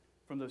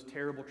from those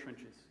terrible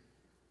trenches.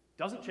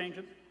 Doesn't change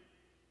them.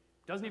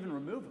 Doesn't even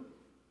remove them.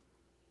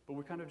 But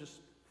we kind of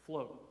just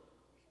float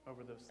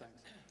over those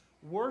things.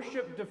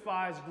 Worship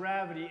defies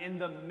gravity in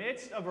the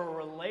midst of a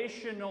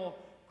relational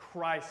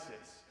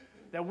crisis.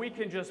 That we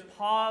can just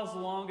pause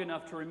long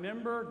enough to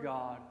remember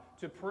God,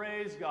 to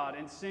praise God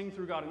and sing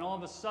through God. And all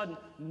of a sudden,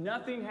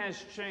 nothing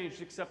has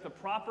changed except the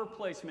proper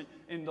placement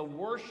in the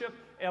worship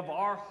of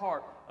our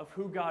heart of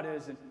who God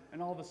is.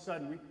 And all of a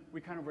sudden,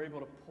 we kind of were able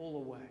to pull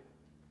away.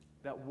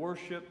 That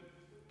worship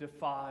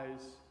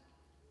defies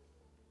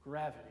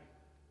gravity.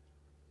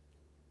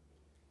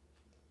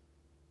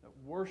 That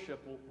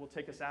worship will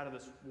take us out of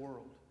this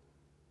world.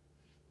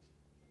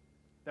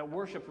 That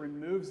worship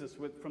removes us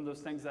from those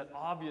things that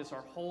obvious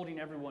are holding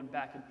everyone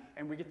back,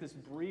 and we get this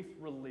brief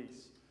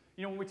release.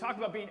 You know, when we talk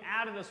about being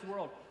out of this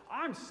world,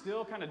 I'm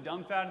still kind of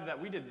dumbfounded that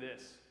we did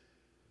this.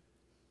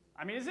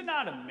 I mean, is it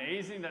not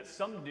amazing that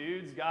some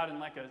dudes got in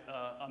like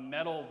a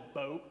metal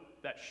boat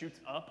that shoots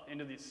up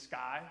into the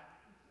sky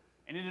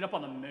and ended up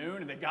on the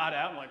moon, and they got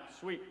out and like,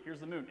 sweet, here's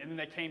the moon. And then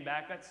they came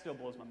back? That still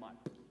blows my mind.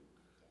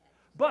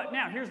 But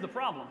now, here's the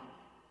problem.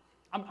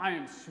 I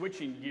am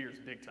switching gears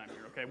big time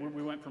here, okay?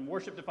 We went from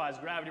worship defies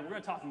gravity. We're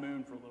going to talk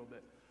moon for a little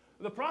bit.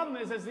 The problem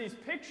is, as these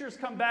pictures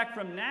come back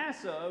from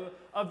NASA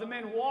of the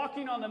men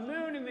walking on the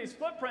moon in these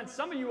footprints,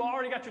 some of you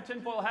already got your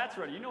tinfoil hats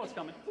ready. You know what's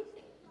coming.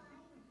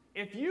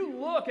 If you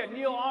look at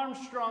Neil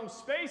Armstrong's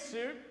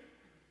spacesuit,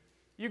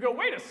 you go,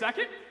 wait a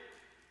second.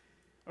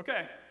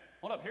 Okay,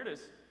 hold up, here it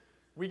is.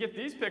 We get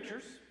these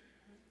pictures,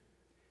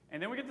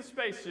 and then we get the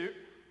spacesuit.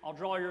 I'll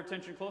draw your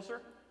attention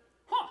closer.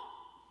 Huh.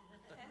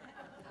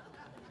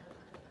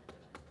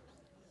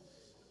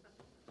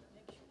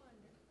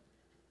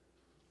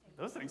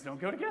 Those things don't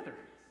go together.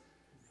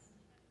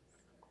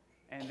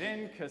 And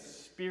then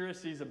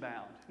conspiracies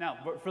abound. Now,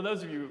 for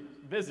those of you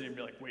visiting,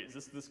 be like, wait,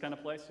 is this kind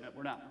of place? No,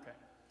 we're not, okay.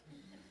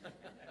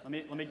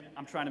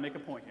 I'm trying to make a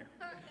point here.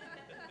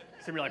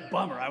 So you're like,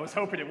 bummer, I was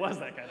hoping it was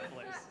that kind of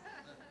place.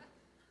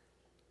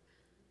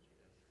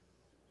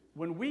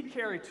 When we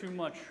carry too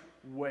much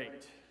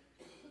weight,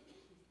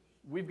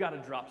 we've got to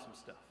drop some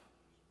stuff.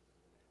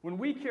 When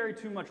we carry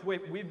too much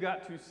weight, we've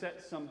got to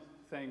set some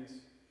things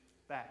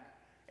back.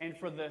 And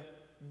for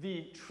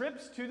the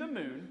trips to the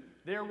moon,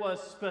 there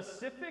was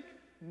specific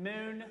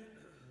moon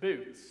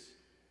boots,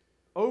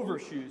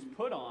 overshoes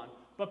put on,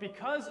 but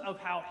because of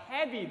how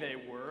heavy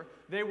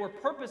they were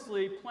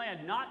purposely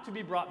planned not to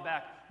be brought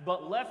back,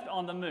 but left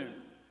on the moon,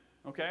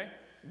 okay?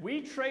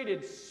 We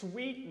traded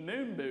sweet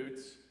moon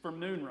boots for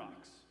moon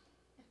rocks.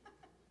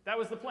 That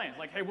was the plan.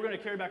 Like, hey, we're going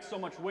to carry back so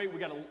much weight, we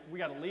got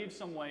to leave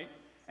some weight.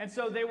 And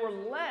so they were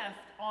left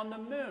on the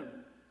moon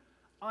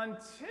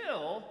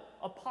until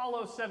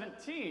Apollo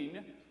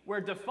 17, where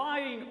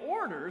defying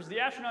orders, the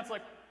astronauts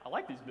like, I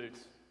like these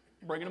boots,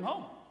 I'm bringing them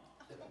home.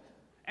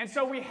 And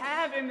so we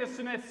have in the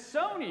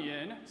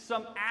Smithsonian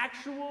some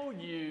actual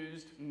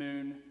used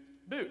moon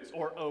boots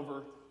or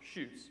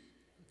overshoes.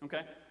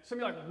 Okay? Some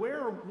of you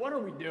are like, what are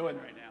we doing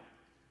right now?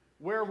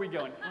 Where are we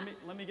going?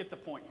 Let me get the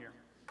point here.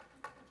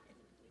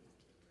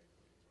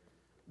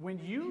 When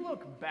you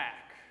look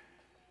back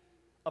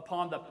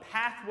upon the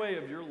pathway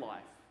of your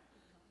life,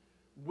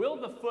 will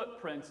the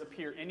footprints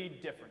appear any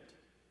different?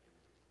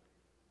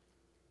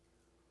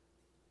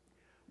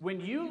 When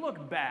you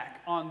look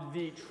back on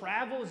the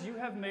travels you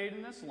have made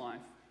in this life,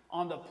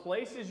 on the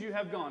places you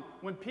have gone,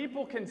 when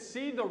people can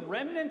see the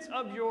remnants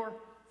of your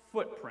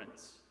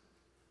footprints,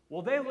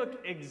 will they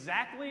look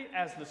exactly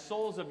as the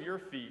soles of your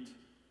feet,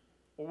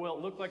 or will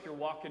it look like you're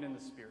walking in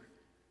the Spirit?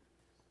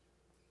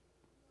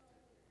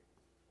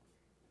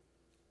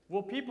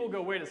 Will people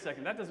go, wait a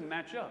second, that doesn't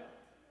match up?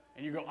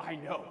 And you go, I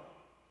know.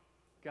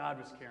 God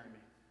was carrying me.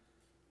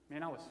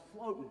 Man, I was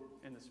floating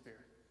in the Spirit.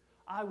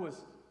 I was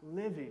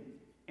living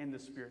in the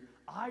Spirit.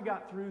 I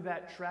got through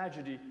that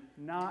tragedy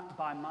not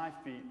by my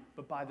feet,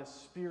 but by the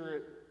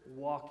Spirit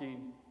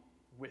walking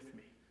with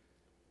me.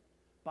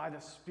 By the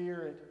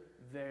Spirit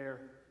there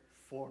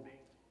for me.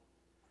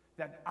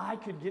 That I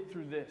could get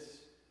through this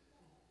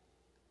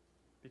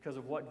because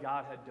of what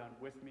God had done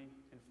with me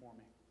and for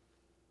me.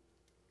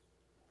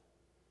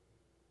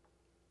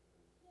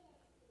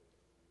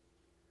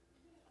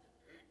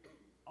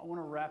 I want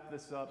to wrap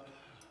this up.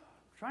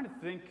 I'm trying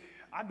to think.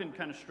 I've been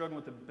kind of struggling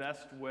with the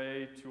best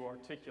way to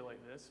articulate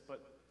this,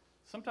 but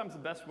sometimes the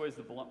best way is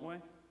the blunt way.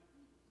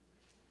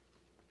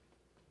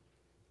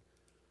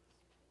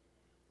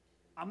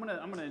 I'm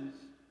gonna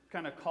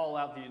kind of call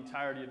out the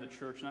entirety of the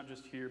church, not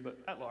just here, but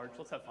at large.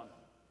 Let's have fun.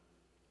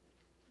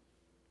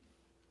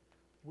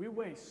 We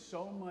waste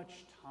so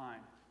much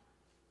time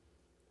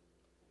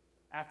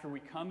after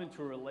we come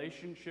into a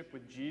relationship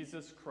with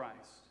Jesus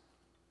Christ,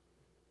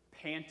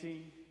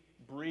 panting,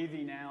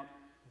 breathing out,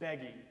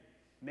 begging,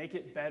 make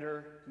it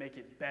better, make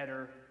it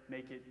better,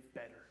 make it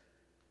better.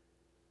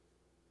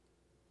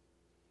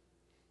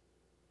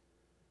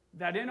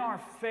 That in our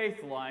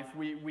faith life,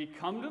 we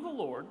come to the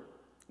Lord,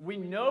 we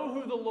know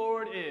who the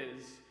Lord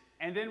is,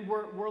 and then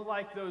we're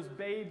like those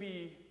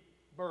baby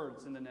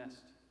birds in the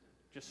nest,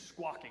 just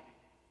squawking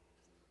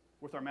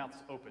with our mouths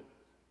open.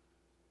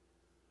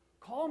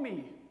 Call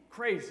me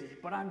crazy,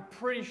 but I'm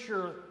pretty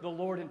sure the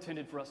Lord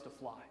intended for us to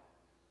fly.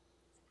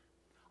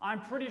 I'm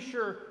pretty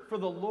sure for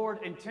the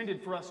Lord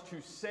intended for us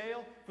to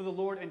sail, for the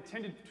Lord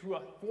intended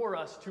for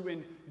us to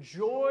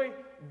enjoy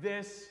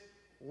this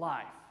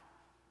life.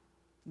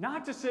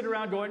 Not to sit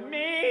around going,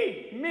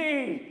 me,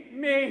 me,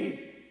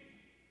 me.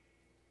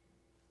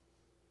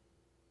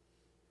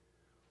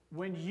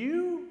 When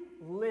you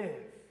live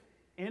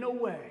in a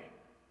way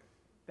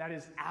that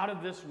is out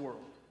of this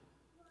world,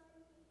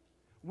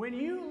 when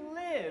you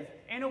live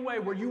in a way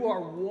where you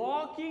are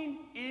walking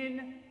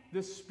in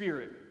the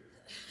Spirit,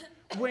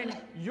 when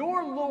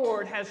your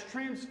Lord has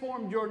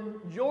transformed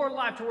your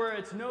life to where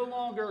it's no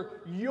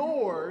longer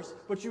yours,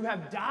 but you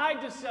have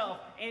died to self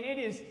and it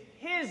is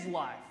His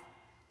life,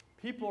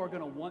 people are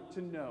going to want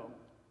to know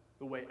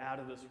the way out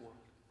of this world.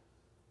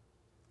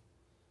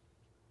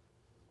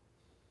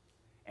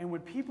 And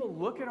when people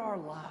look at our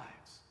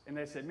lives and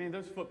they say, man,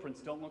 those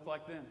footprints don't look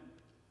like them,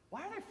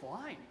 why are they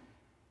flying?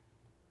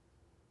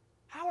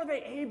 How are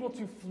they able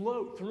to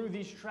float through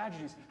these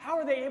tragedies? How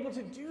are they able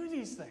to do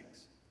these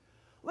things?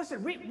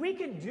 Listen, we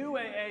could do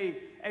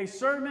a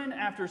sermon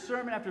after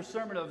sermon after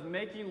sermon of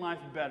making life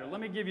better. Let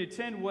me give you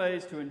 10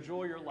 ways to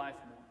enjoy your life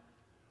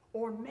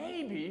more. Or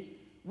maybe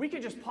we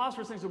could just pause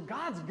for a second. So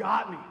God's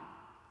got me.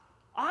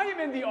 I am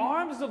in the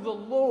arms of the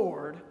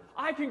Lord.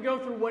 I can go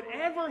through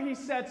whatever He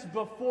sets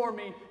before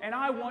me, and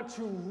I want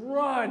to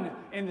run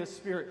in the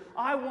Spirit.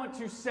 I want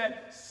to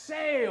set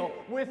sail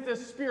with the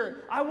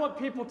Spirit. I want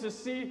people to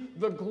see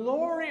the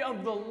glory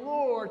of the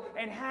Lord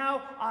and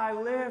how I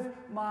live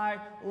my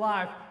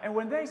life. And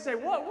when they say,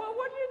 what are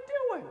you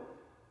doing?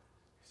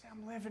 You say,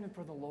 I'm living it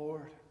for the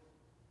Lord.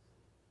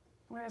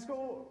 When I ask,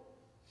 oh,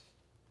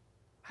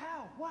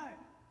 how? What?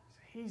 I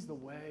say, He's the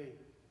way.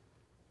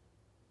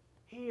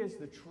 He is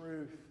the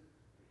truth.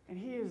 And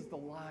He is the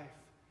life.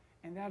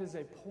 And that is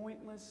a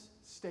pointless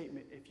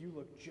statement if you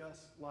look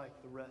just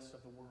like the rest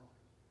of the world.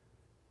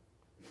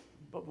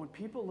 But when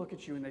people look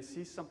at you and they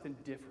see something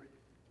different,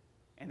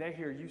 and they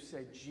hear you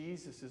say,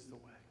 Jesus is the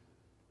way,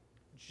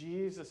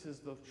 Jesus is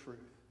the truth,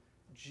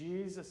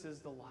 Jesus is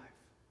the life,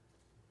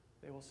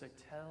 they will say,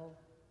 tell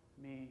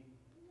me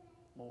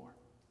more.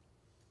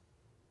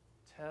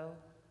 Tell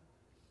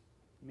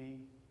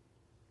me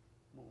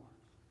more.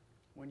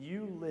 When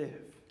you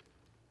live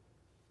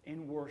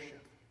in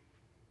worship,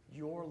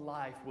 your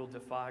life will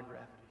defy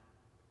gravity.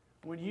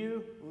 When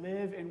you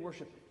live in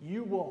worship,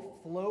 you will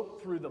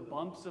float through the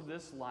bumps of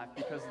this life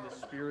because of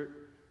the Spirit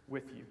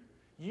with you.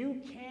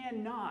 You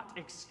cannot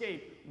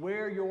escape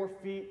where your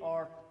feet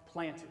are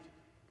planted.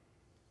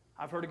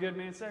 I've heard a good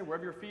man say,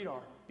 wherever your feet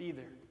are, be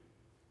there.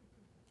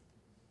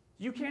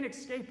 You can't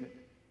escape it.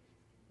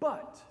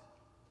 But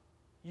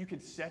you can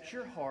set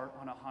your heart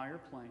on a higher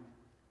plane,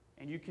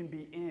 and you can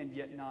be in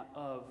yet not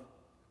of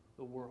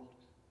the world.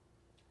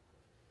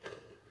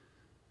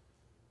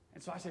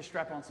 And so I say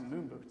strap on some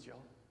moon boots,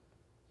 y'all.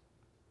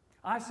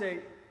 I say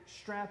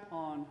strap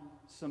on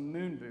some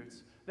moon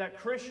boots. That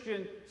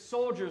Christian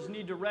soldiers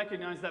need to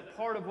recognize that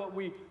part of what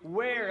we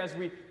wear as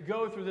we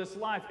go through this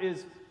life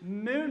is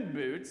moon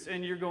boots.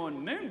 And you're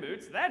going, moon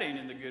boots? That ain't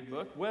in the good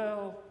book.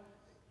 Well,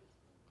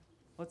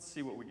 let's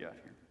see what we got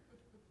here.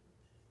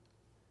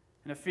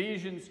 In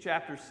Ephesians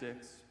chapter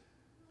 6,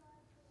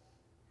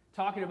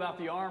 talking about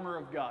the armor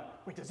of God.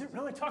 Wait, does it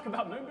really talk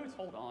about moon boots?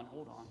 Hold on.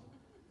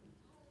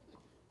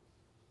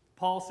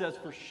 Paul says,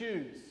 for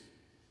shoes,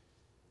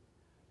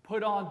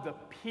 put on the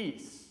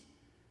peace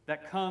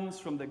that comes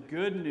from the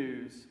good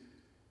news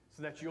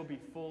so that you'll be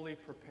fully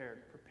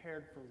prepared.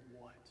 Prepared for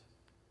what?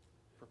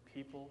 For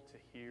people to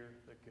hear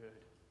the good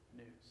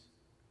news.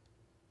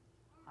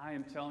 I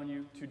am telling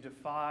you, to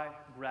defy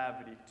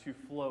gravity, to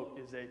float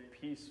is a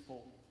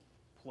peaceful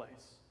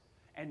place.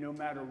 And no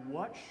matter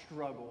what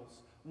struggles,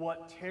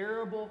 what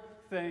terrible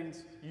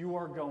things you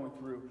are going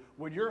through,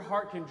 when your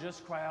heart can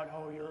just cry out,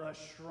 oh, you're a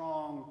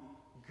strong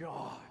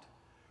God.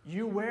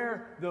 You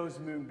wear those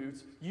moon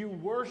boots. You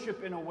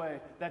worship in a way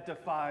that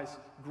defies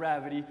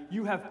gravity.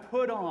 You have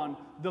put on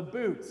the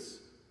boots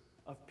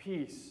of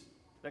peace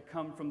that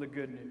come from the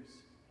good news.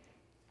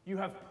 You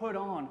have put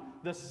on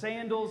the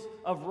sandals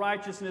of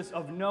righteousness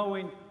of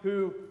knowing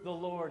who the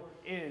Lord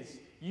is.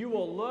 You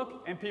will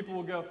look and people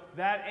will go,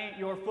 that ain't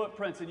your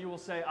footprints. And you will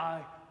say,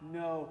 I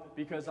know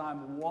because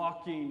I'm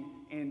walking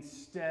in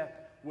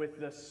step with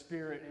the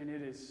Spirit and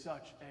it is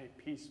such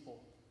a peaceful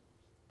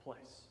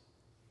place.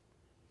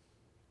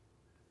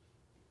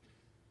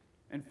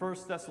 In 1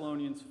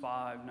 Thessalonians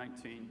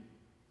 5:19,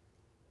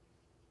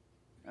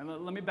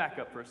 and let me back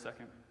up for a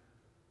second.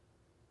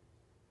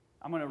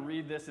 I'm going to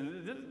read this,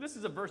 and this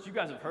is a verse you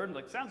guys have heard, and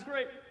like, sounds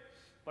great,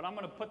 but I'm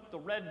going to put the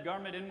red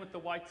garment in with the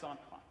whites on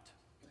front.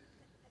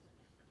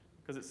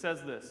 Because it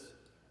says this,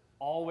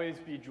 always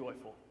be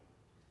joyful.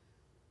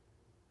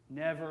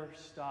 Never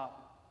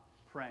stop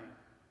praying.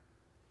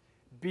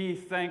 Be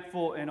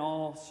thankful in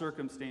all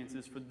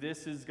circumstances, for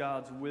this is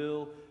God's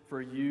will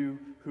for you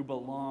who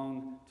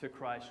belong to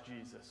Christ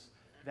Jesus.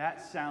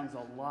 That sounds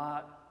a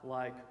lot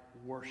like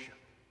worship.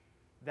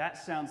 That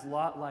sounds a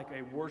lot like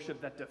a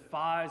worship that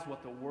defies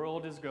what the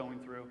world is going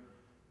through.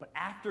 But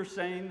after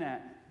saying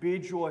that, be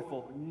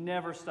joyful,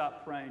 never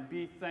stop praying,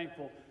 be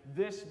thankful.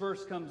 This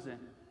verse comes in. It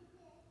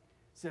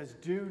says,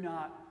 do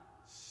not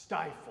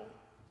stifle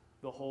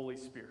the Holy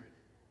Spirit.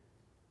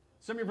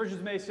 Some of your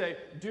versions may say,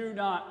 do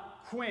not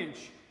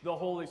quench the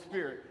Holy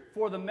Spirit.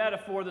 For the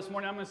metaphor this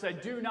morning, I'm going to say,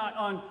 do not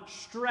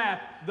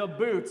unstrap the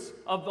boots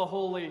of the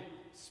Holy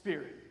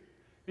Spirit.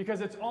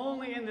 Because it's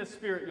only in the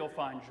Spirit you'll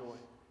find joy.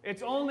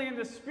 It's only in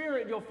the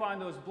Spirit you'll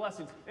find those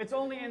blessings. It's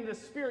only in the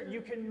Spirit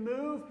you can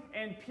move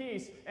in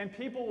peace, and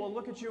people will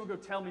look at you and go,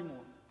 tell me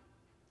more.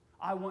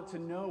 I want to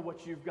know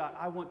what you've got.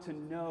 I want to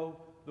know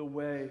the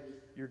way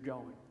you're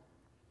going.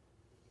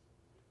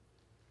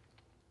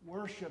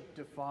 Worship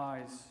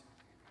defies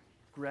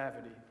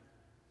gravity.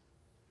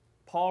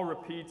 Paul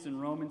repeats in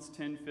Romans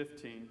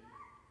 10:15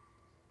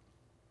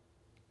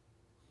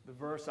 the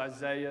verse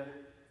Isaiah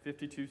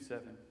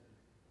 52:7.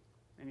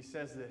 And he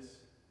says this.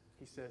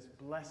 He says,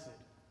 blessed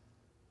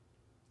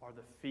are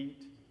the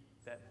feet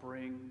that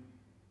bring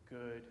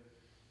good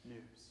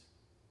news.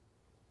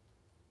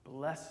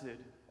 Blessed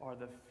are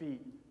the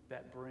feet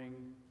that bring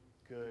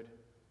good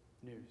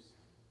news.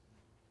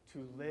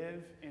 To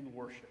live in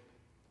worship.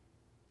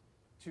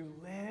 To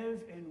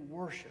live in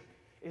worship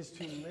is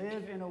to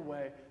live in a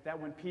way that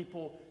when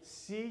people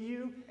see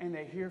you and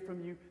they hear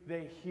from you,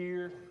 they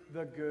hear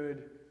the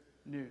good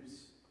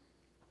news.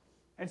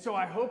 And so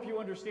I hope you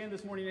understand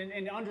this morning,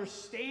 and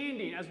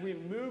understanding as we're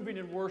moving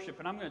in worship,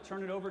 and I'm going to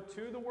turn it over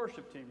to the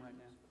worship team right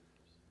now,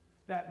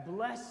 that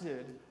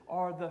blessed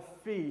are the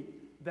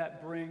feet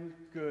that bring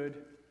good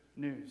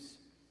news.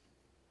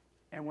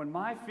 And when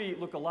my feet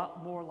look a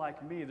lot more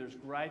like me, there's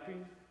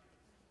griping,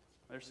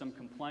 there's some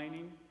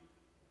complaining,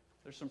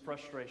 there's some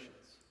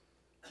frustrations.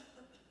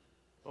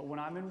 But when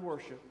I'm in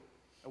worship,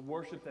 a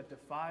worship that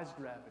defies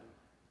gravity,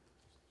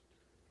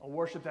 a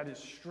worship that is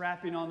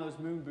strapping on those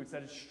moon boots,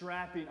 that is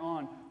strapping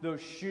on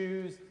those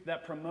shoes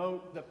that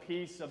promote the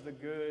peace of the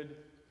good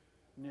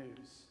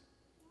news.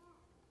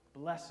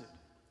 Blessed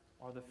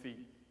are the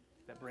feet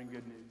that bring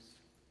good news.